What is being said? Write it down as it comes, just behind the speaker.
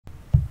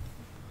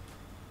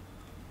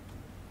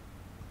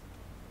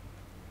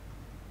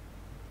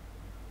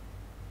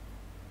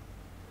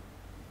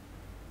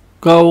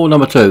Goal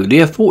number 2. The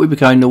F40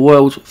 became the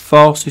world's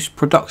fastest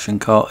production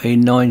car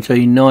in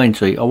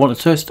 1990. I want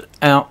to test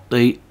out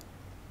the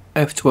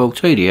F12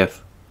 tdf.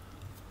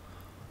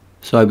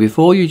 So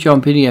before you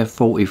jump in the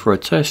F40 for a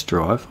test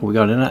drive, we're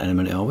going in that in a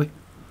minute, are we?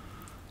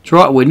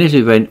 Try to win this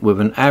event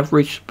with an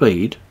average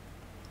speed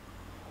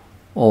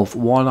of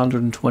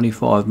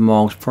 125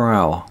 miles per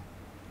hour.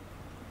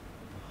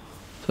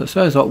 So it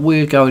sounds like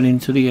we're going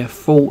into the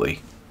F40.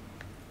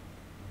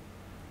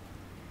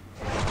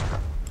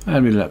 How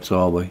many laps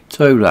are we?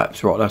 2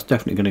 laps, right, that's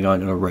definitely going to go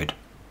into the red.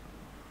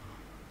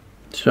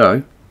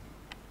 So,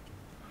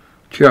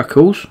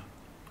 Chuckles,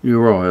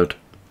 you're hired.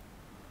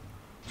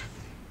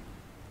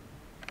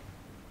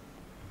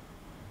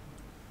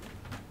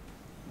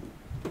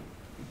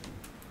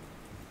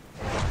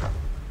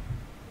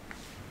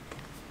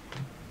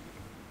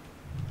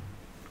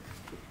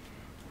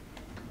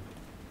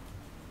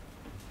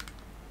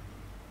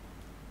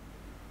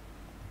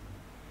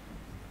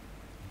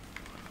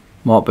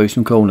 Might be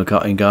some corner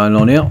cutting going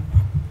on here.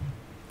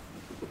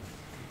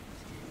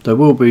 There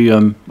will be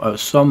at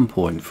some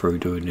point through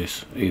doing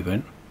this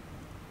event.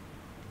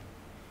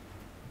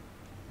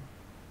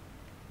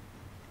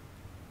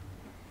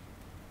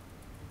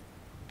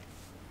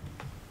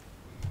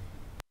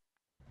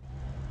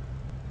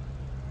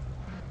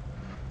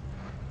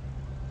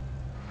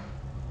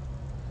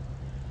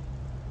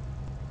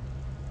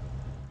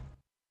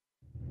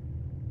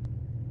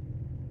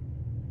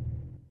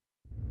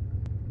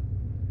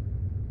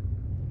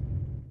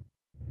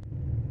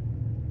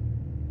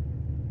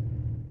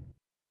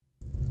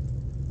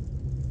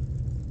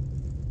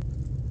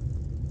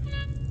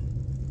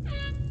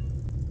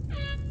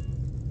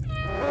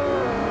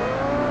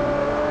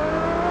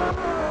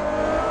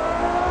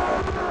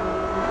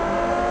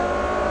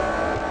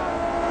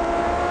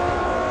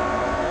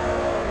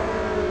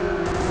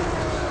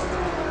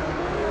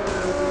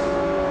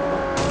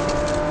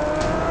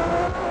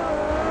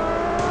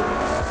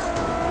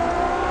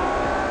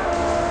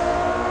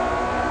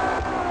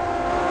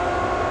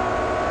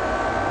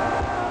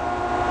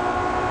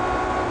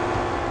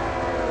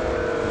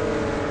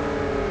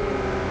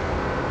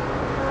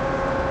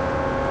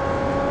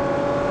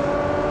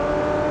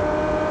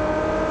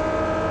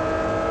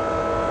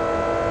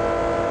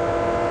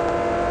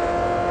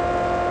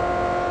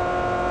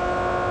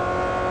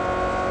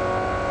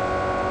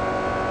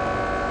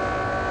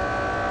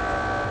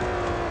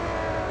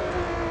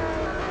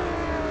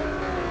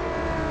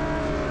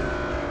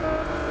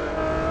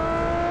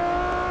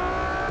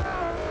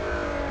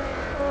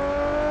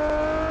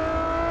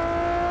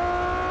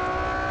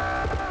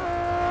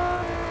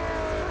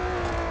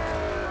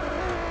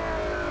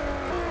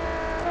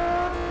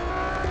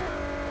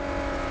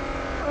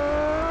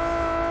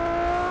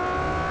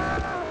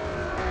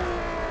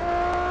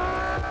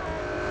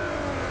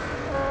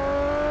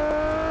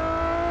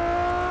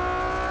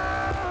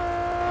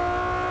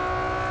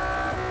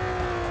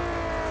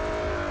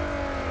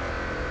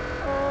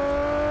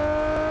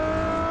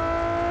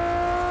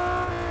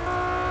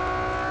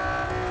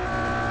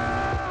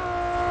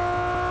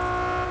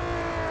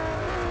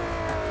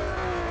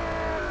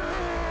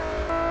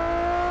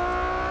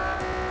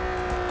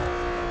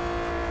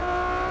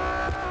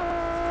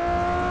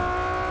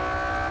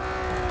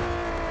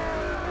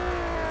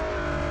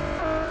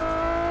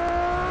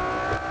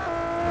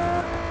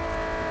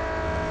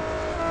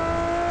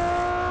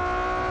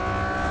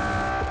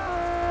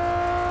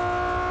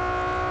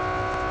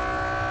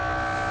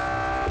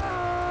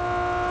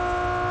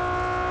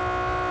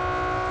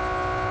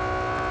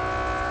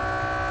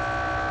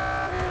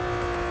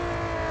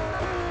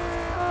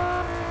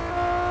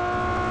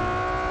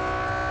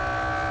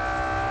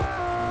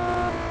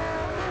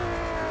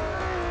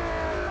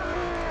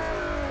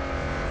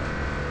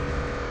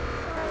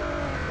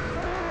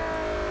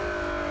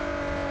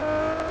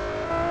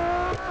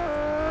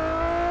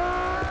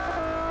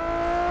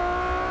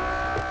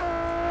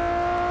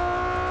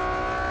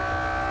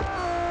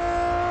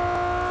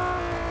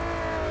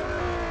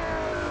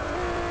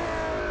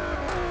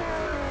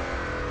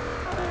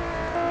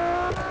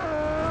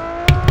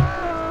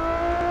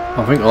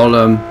 I think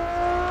I'll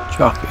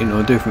chuck it into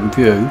a different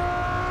view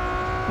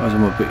as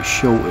I'm a bit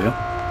short here.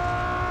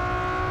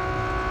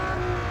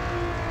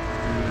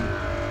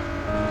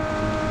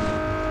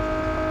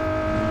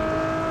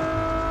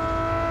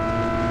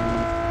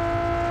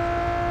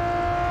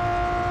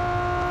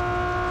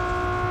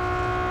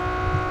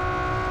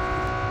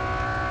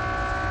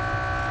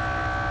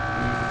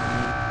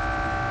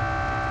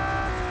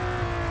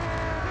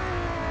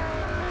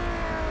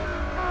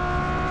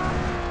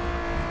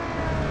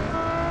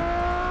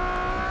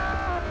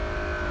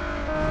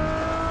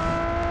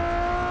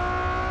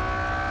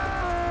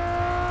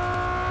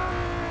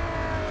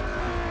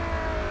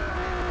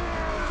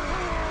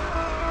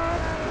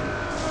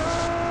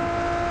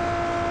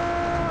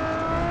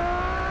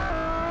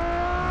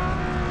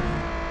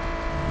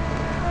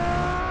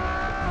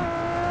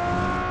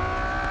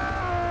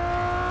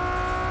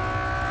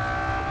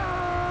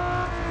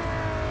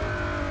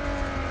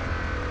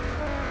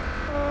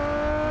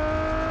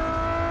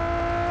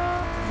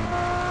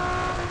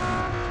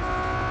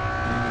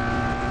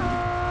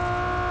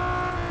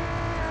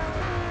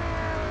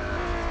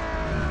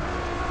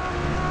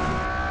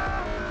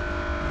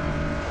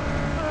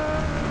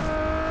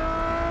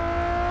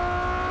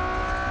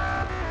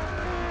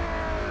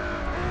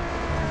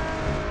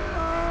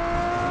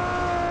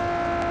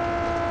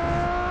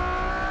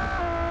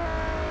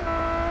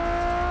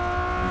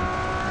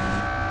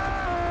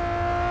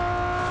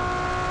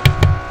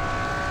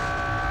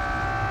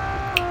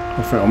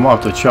 I think I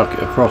might have to chuck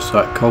it across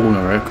that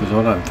corner here because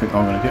I don't think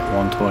I'm going to get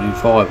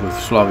 125 with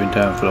slowing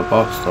down for the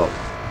bus stop.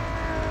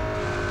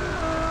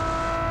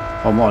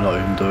 I might not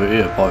even do it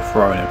here by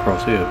throwing it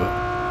across here, but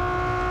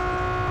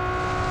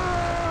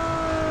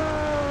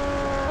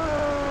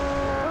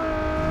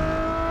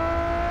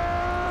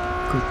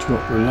good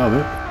drop, we love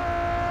it.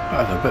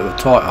 That's a bit of a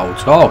tight old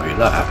target,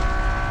 that.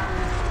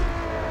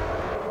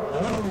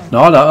 No,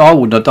 I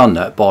wouldn't have done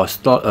that by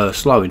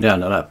slowing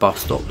down at that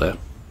bus stop there.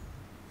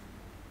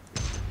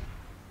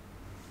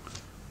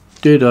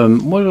 What did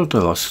I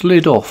do? I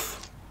slid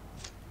off,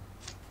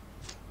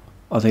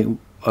 I think,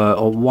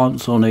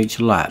 once on each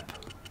lap.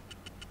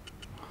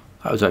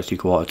 That was actually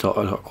quite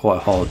a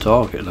hard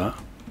target, that.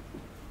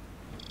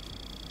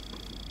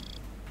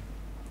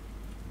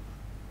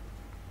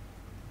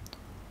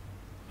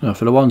 Now,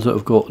 for the ones that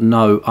have got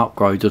no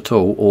upgrades at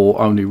all,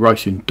 or only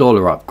racing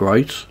dollar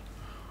upgrades,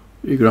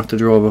 you're going to have to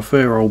drive a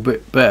fair old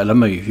bit better than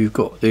me if you've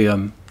got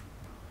the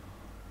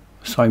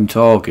same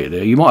target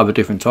there. You might have a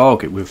different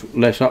target with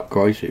less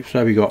upgrades. If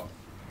say you got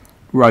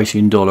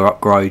racing dollar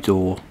upgrades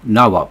or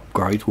no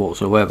upgrades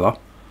whatsoever,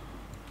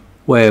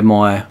 where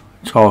my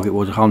target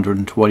was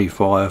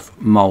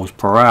 125 miles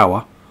per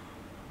hour,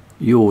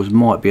 yours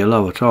might be a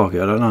lower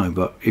target, I don't know.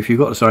 But if you've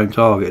got the same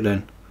target,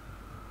 then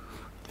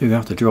you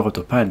have to drive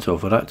the pants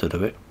off of that to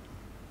do it.